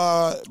coon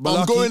radar. Balaki.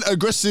 I'm going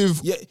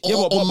aggressive.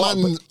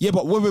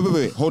 But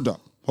wait, hold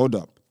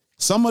up.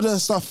 Some of the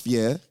stuff,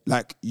 yeah,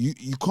 like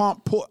you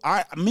can't put.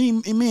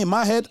 In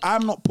my head,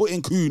 I'm not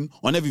putting coon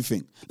on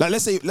everything. Like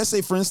let's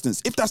say for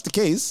instance, if that's the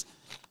case,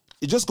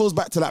 it just goes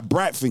back to that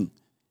bright thing.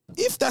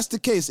 If that's the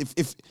case,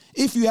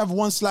 if you have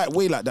one slight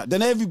way like that,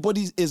 then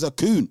everybody is a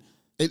coon.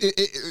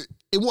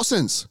 In what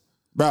sense?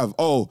 Bruv,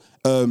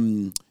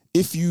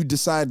 if you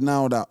decide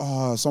now that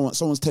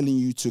someone's telling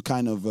you to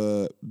kind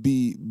of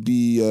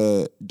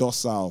be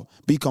docile,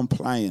 be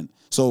compliant.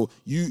 So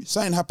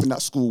something happened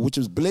at school which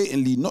was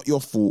blatantly not your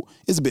fault.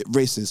 It's a bit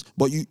racist,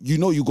 but you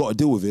know you got to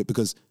deal with it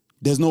because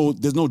there's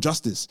no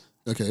justice.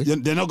 Okay.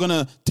 They're not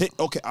gonna take.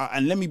 Okay,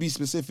 and let me be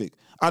specific.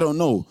 I don't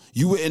know.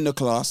 You were in the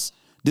class.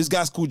 This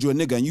guy's called you a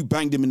nigger and you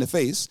banged him in the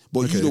face,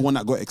 but you're the one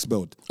that got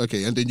expelled.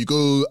 Okay, and then you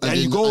go...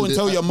 And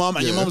tell your mum,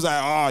 and your mum's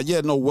like,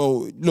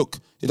 look,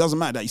 it doesn't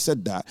matter that you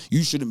said that.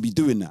 You shouldn't be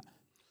doing that.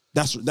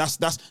 That's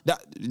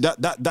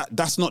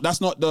not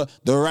the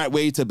right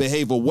way to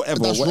behave or whatever.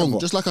 That's wrong.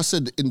 Just like I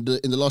said in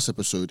the last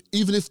episode,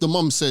 even if the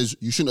mum says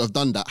you shouldn't have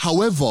done that,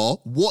 however,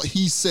 what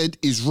he said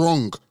is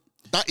wrong.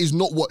 That is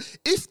not what.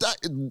 If that,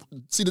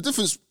 see, the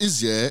difference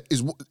is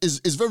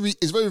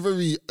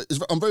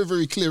I'm very,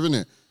 very clear in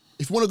it.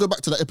 If you want to go back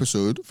to that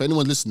episode, for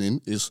anyone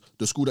listening, is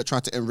the school that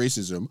tried to end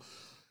racism.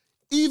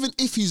 Even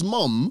if his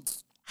mum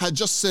had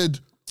just said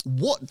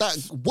what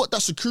that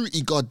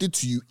security guard did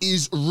to you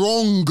is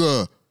wrong.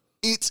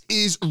 It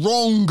is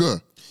wrong.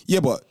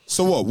 Yeah, but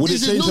so what? Would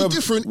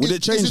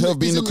it change her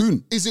being a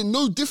coon? Is it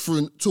no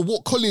different to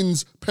what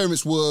Colin's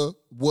parents were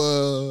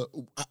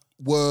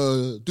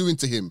doing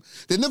to him?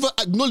 They never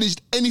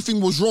acknowledged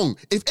anything was wrong.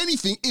 If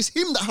anything, it's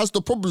him that has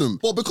the problem.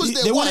 Well, because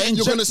they're white,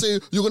 you're gonna say,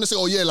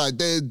 oh yeah, like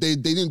they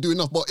didn't do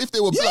enough. But if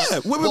they were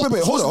black,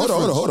 wait,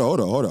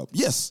 hold up.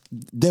 Yes,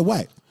 they're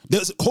white.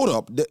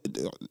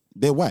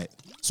 They're white,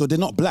 so they're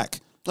not black.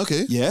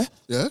 Okay. Yeah.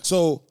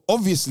 So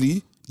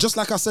obviously, just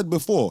like I said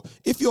before,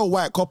 if you're a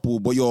white couple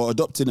but you're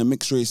adopting a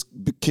mixed race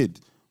kid,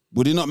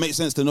 would it not make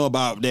sense to know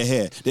about their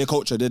hair, their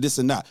culture, their this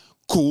and that?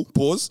 Cool.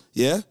 Pause.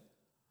 Yeah.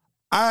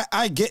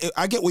 I get it.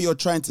 I get what you're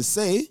trying to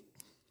say,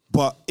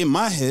 but in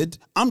my head,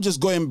 I'm just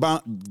going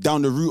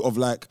down the route of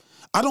like,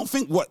 I don't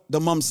think what the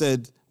mum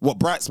said, what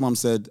Bright's mum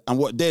said, and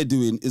what they're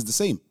doing is the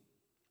same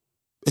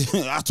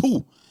at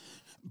all.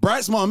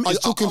 Bright's mum is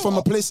talking from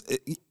a place.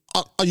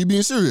 Are you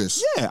being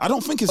serious? Yeah, I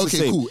don't think it's the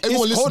same. Okay, cool.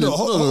 Everyone listening.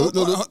 Hold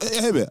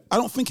on. I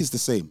don't think it's the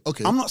same.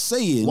 Okay. I'm not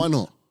saying. Why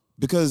not?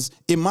 Because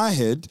in my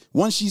head,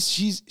 once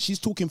she's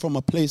talking from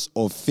a place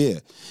of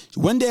fear.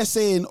 When they're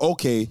saying,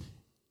 okay,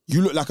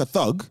 you look like a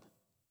thug.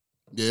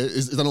 Yeah,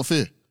 is that not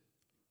fair?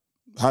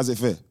 How's it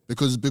fair?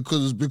 Because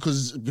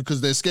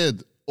they're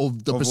scared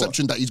of the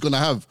perception that he's gonna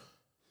have.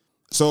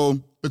 So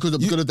because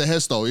of the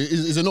hairstyle,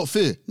 is it not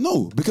fair?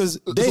 No, because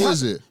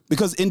because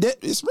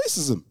it's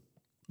racism.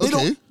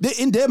 They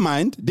in their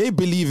mind, they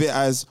believe it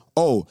as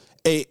a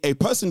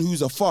person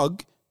who's a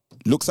thug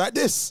looks like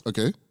this.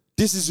 Okay.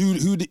 This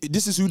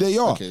is who they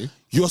are. Okay.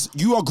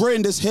 You are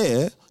growing this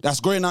hair that's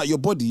growing out your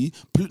body.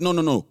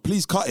 No,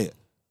 please cut it.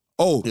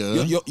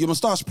 Your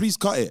moustache, please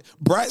cut it.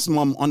 Bright's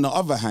mum, on the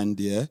other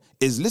hand,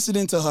 is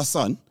listening to her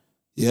son,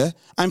 Yeah,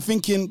 I'm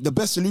thinking the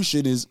best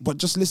solution is, but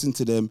just listen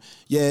to them.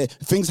 Yeah,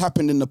 things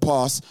happened in the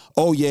past.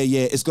 Oh yeah,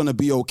 it's gonna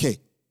be okay.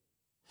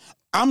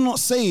 I'm not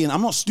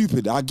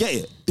stupid. I get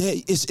it.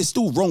 It's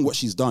still wrong what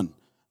she's done,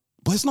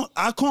 but it's not.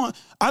 I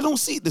don't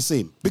see it the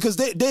same because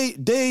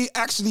they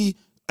actually,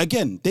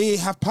 again, they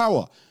have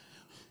power.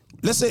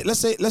 Let's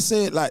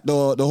say like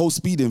the whole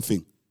speeding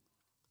thing.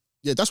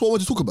 Yeah, that's what I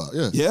want to talk about.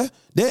 Yeah.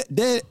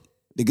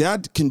 The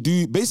dad can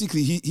do,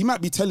 basically, he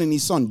might be telling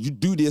his son, you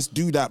do this,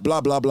 do that,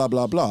 blah, blah, blah,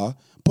 blah, blah,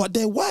 but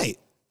they're white.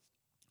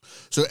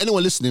 So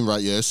anyone listening,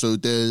 right, yeah, so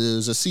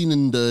there's a scene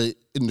in the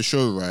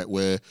show, right,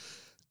 where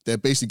they're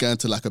basically going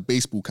to like a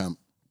baseball camp.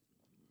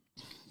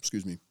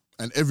 Excuse me.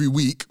 And every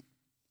week,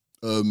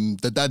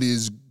 the dad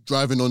is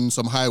driving on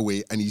some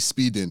highway and he's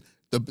speeding.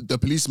 The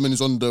policeman is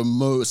on the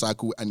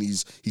motorcycle and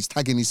he's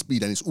tagging his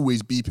speed and it's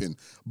always beeping.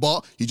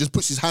 But he just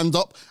puts his hand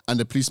up and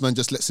the policeman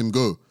just lets him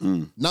go.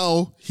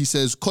 Now he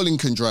says Colin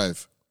can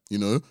drive, you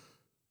know.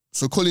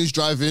 So Colin's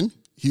driving.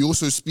 He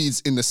also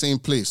speeds in the same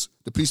place.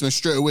 The policeman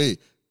straight away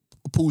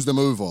pulls them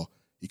over.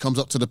 He comes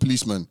up to the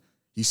policeman.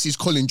 He sees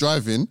Colin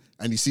driving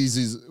and he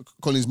sees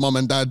Colin's mum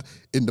and dad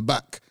in the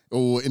back,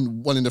 or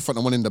in one in the front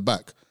and one in the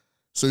back.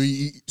 So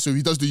he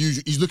does the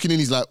usual. He's looking in.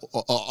 He's like,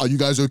 "Are you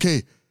guys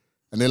okay?"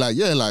 And they're like,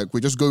 yeah, like, we're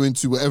just going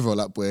to whatever,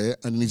 like, where?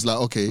 And he's like,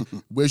 okay,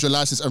 where's your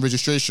license and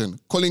registration?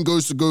 Colin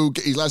goes to go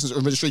get his license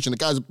and registration. The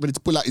guy's ready to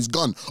pull out his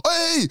gun.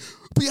 Hey,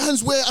 put your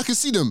hands where I can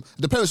see them.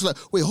 The parents are like,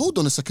 wait, hold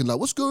on a second. Like,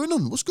 what's going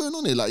on? What's going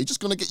on here? Like, he's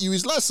just going to get you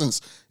his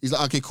license. He's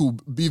like, okay, cool.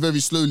 Be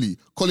very slowly.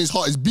 Colin's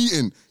heart is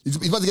beating. He's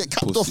about to get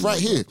capped off right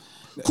here.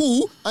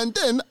 Cool. And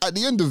then at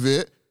the end of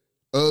it,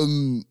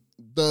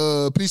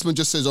 the policeman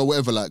just says, or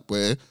whatever, like,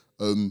 where,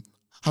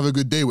 have a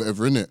good day,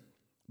 whatever, innit?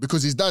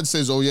 Because his dad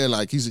says, oh yeah,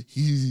 like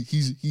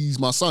he's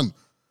my son.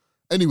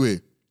 Anyway,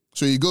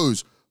 so he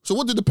goes. So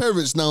what did the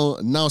parents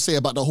now say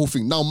about the whole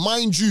thing? Now,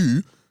 mind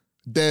you,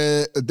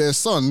 their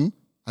son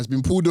has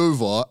been pulled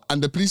over and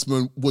the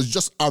policeman was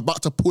just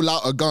about to pull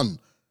out a gun.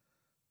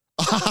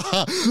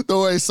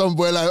 Don't worry, son,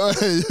 boy, like,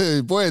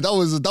 hey, boy, that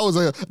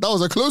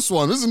was a close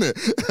one, isn't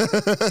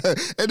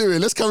it? Anyway,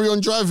 let's carry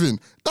on driving.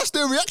 That's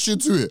their reaction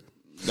to it.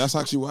 That's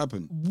actually what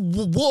happened.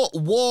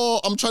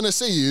 What I'm trying to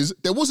say is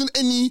there wasn't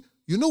any.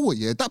 You know what,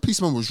 yeah? That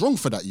policeman was wrong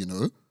for that, you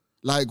know?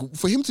 Like,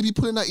 for him to be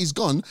pulling out his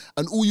gun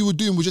and all you were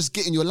doing was just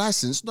getting your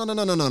license, no.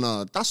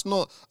 That's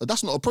not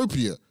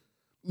appropriate.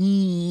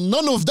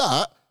 None of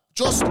that.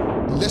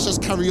 Let's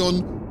just carry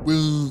on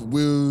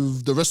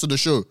with the rest of the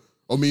show.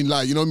 I mean,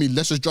 like, you know what I mean?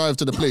 Let's just drive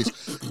to the place.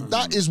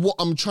 That is what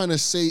I'm trying to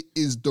say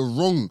is the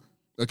wrong,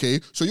 okay?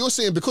 So you're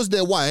saying because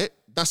they're white,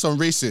 that's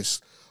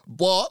racist.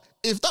 But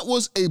if that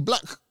was a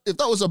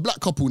black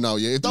couple now,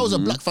 yeah, if that was a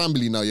black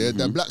family now, yeah,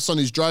 their black son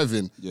is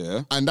driving,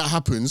 yeah, and that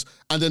happens,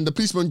 and then the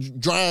policeman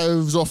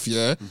drives off,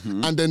 yeah,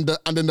 and then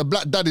the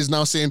black dad is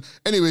now saying,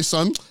 anyway,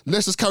 son,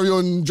 let's just carry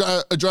on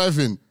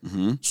driving.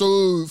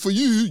 So for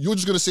you, you're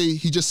just gonna say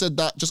he just said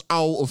that just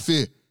out of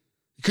fear.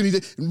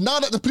 Now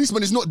that the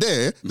policeman is not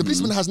there, the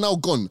policeman has now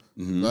gone,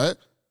 right?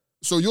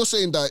 So you're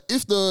saying that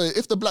if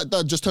the black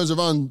dad just turns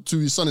around to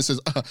his son and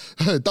says,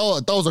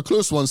 that was a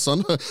close one,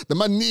 son. The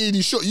man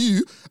nearly shot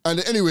you.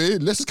 And anyway,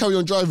 let's just carry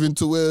on driving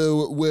to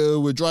where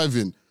we're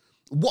driving.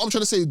 What I'm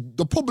trying to say,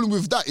 the problem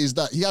with that is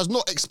that he has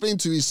not explained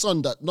to his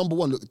son that, number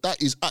one, look,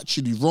 that is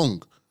actually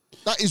wrong.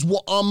 That is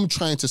what I'm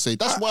trying to say.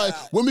 That's why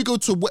when we go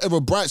to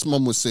whatever Bright's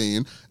mum was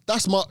saying,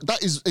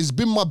 it's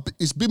been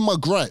my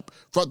gripe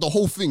throughout the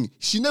whole thing.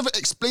 She never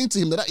explained to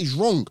him that is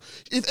wrong.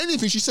 If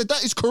anything, she said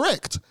that is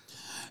correct.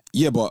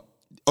 Yeah, but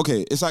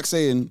okay, it's like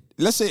saying,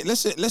 let's say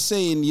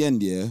in the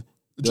end, yeah,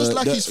 just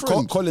like his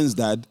friend Colin's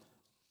dad,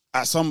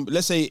 at some,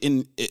 let's say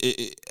in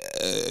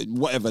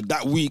whatever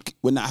that week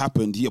when that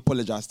happened, he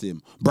apologized to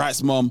him.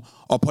 Bright's mom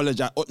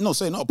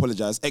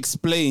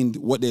explained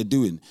what they're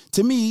doing.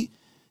 To me,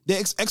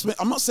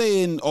 I'm not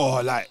saying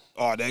the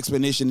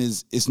explanation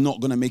is not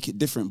gonna make it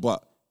different,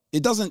 but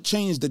it doesn't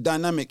change the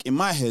dynamic in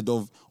my head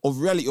of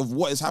reality of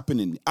what is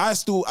happening. I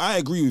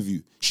agree with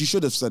you. She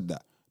should have said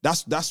that.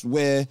 That's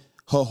where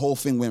her whole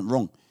thing went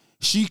wrong.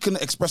 She can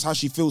express how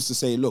she feels to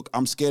say, look,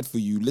 I'm scared for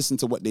you. Listen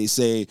to what they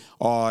say.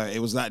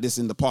 It was like this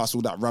in the past,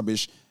 all that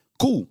rubbish.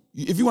 Cool.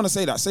 If you want to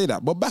say that, say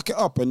that. But back it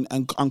up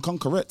and come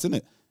correct,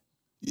 innit?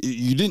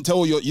 You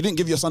didn't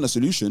give your son a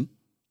solution.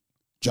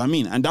 Do you know what I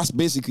mean? And that's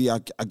basically I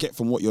get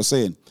from what you're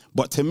saying.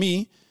 But to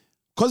me,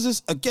 because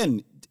it's,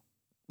 again,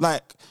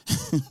 like,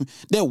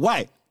 they're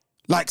white.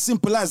 Like,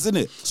 simple as, isn't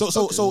it? So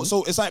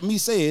it's like me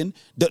saying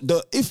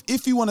that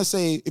if you want to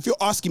say, if you're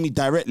asking me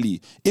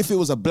directly, if it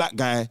was a black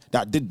guy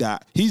that did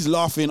that, he's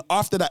laughing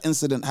after that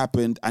incident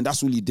happened and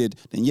that's all he did,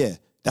 then yeah,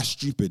 that's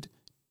stupid.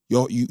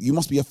 You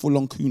must be a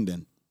full-on coon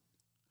then.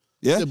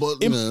 Yeah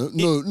but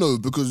no,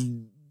 because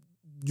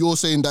you're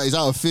saying that he's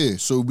out of fear,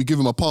 so we give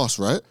him a pass,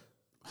 right?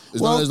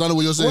 Is that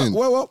what you're saying?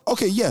 Well,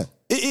 okay, yeah.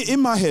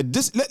 In my head,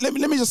 let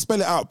me just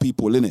spell it out,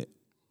 people, innit?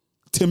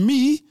 To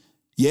me,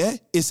 yeah,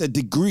 it's a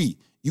degree.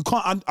 You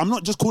can't. I'm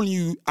not just calling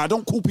you. I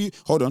don't call people.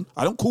 Hold on.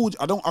 I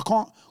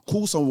can't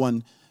call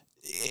someone.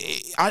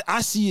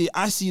 I see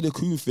the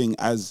coon thing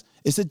as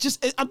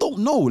I don't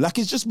know. Like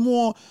it's just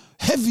more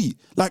heavy.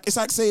 Like it's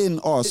like saying,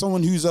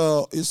 someone who's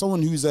a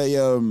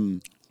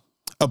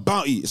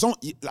bounty.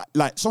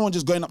 Like someone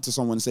just going up to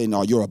someone and saying,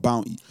 "Oh, you're a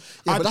bounty."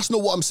 Yeah, but that's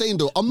not what I'm saying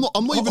though. I'm not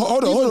even.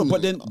 Hold on.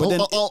 But then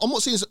I'm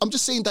not saying. I'm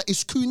just saying that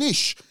it's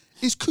coonish.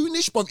 It's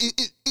coonish, bruv.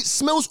 It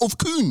smells of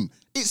coon.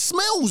 It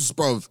smells,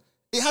 bruv.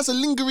 It has a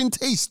lingering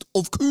taste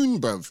of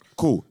coon, bruv.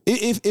 Cool.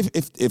 If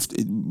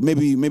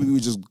maybe we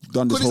just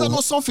done this. Because is that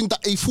not something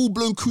that a full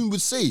blown coon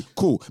would say?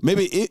 Cool.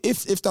 Maybe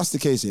if that's the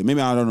case here,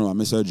 maybe I don't know. I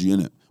misheard you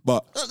in it,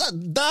 but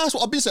that's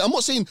what I've been saying. I'm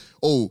not saying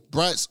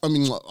Bright's. I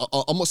mean,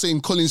 I'm not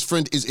saying Colin's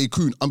friend is a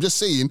coon. I'm just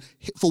saying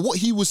for what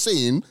he was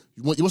saying,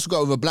 he wants to go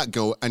out with a black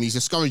girl and he's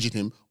discouraging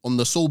him on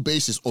the sole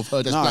basis of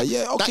her that's black.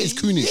 Yeah, okay. That is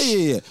coonish.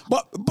 Yeah.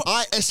 But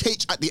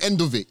ISH at the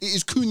end of it. It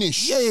is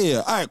coonish.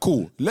 Yeah. All right,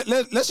 cool.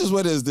 Let's just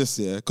whether it's this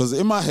here, because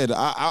in my head,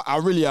 I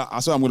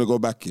swear I'm gonna go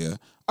back here.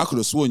 I could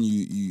have sworn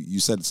you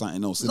said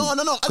something else. No.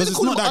 Because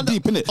it's not that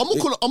deep, innit? I'm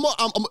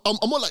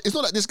not like, it's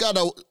not like this guy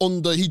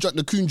that he drank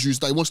the coon juice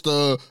that he wants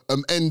to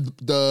end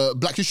the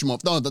Black History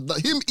Month. No,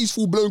 him is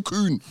full blown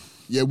coon.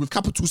 Yeah, with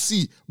capital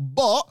C.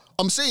 But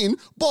I'm saying,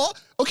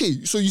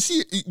 okay, so you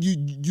see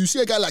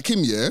a guy like him,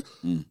 yeah?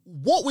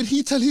 What would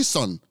he tell his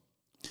son?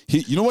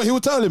 You know what he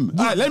would tell him?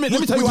 All right, let me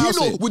tell you what I'll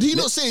say. Would he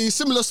not say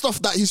similar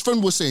stuff that his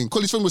friend was saying,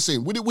 Colin's friend was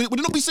saying? Would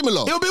it not be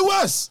similar? It'll be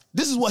worse.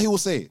 This is what he will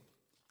say.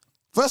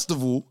 First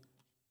of all,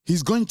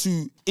 he's going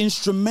to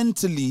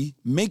instrumentally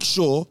make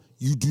sure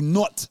you do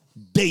not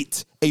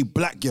date a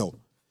black girl.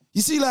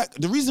 You see, like,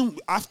 the reason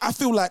I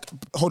feel like,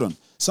 hold on,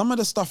 some of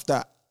the stuff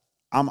that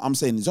I'm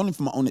saying is only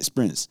from my own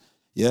experience,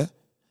 yeah?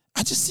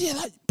 I just see it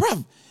like,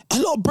 bruv, a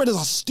lot of brothers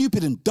are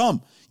stupid and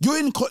dumb. You're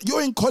in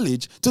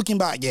college talking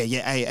about,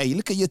 hey,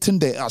 look at your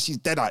Tinder. Oh, she's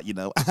dead out, you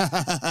know.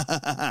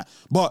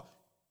 But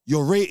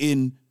you're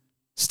rating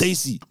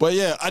Stacey. But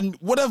yeah, and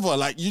whatever,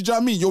 like, you know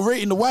what I mean? You're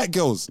rating the white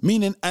girls.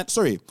 Meaning,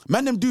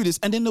 man, them do this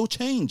and then they'll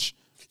change.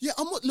 Yeah,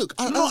 I'm not, look.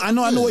 I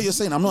know what you're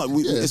saying. I'm not,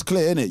 it's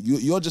clear, innit?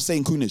 You're just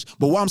saying coonish.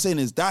 But what I'm saying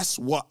is that's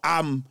what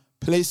I'm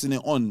placing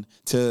it on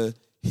to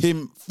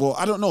him for.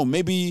 I don't know,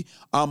 maybe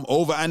I'm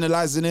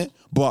overanalyzing it,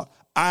 but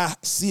I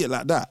see it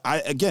like that.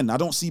 I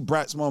don't see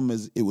Bright's mom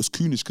as it was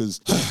coonish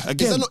because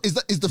again, is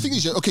the thing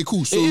is, yeah, okay,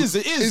 cool. So it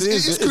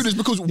is coonish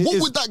because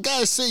what would that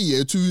guy say,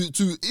 yeah, to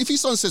if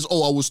his son says,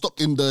 "Oh, I was stopped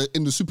in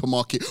the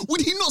supermarket,"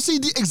 would he not say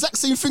the exact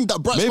same thing that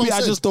Bright's mom said?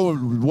 Maybe I just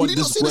don't want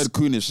this word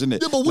coonish,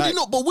 innit? Yeah, but would he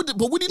not? But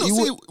would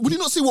he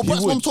not say what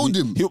Bright's mom told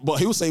him? But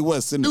he'll say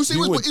worse, innit?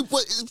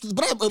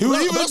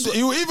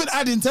 He will even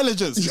add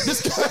intelligence.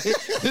 This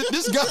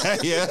guy,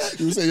 yeah.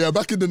 He will say, yeah,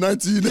 back in the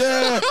 90s.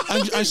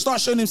 Yeah, and start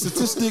showing him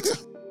statistics.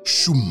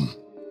 Shoom.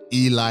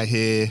 Eli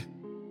here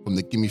from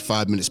the Gimme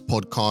 5 Minutes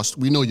podcast.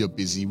 We know you're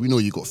busy. We know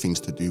you got things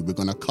to do. We're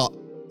going to cut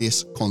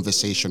this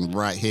conversation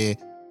right here,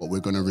 but we're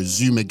going to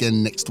resume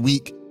again next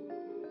week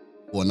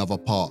for another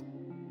part.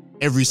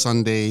 Every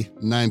Sunday,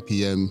 9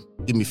 p.m,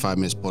 Gimme 5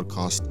 Minutes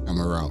podcast, and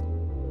we're out.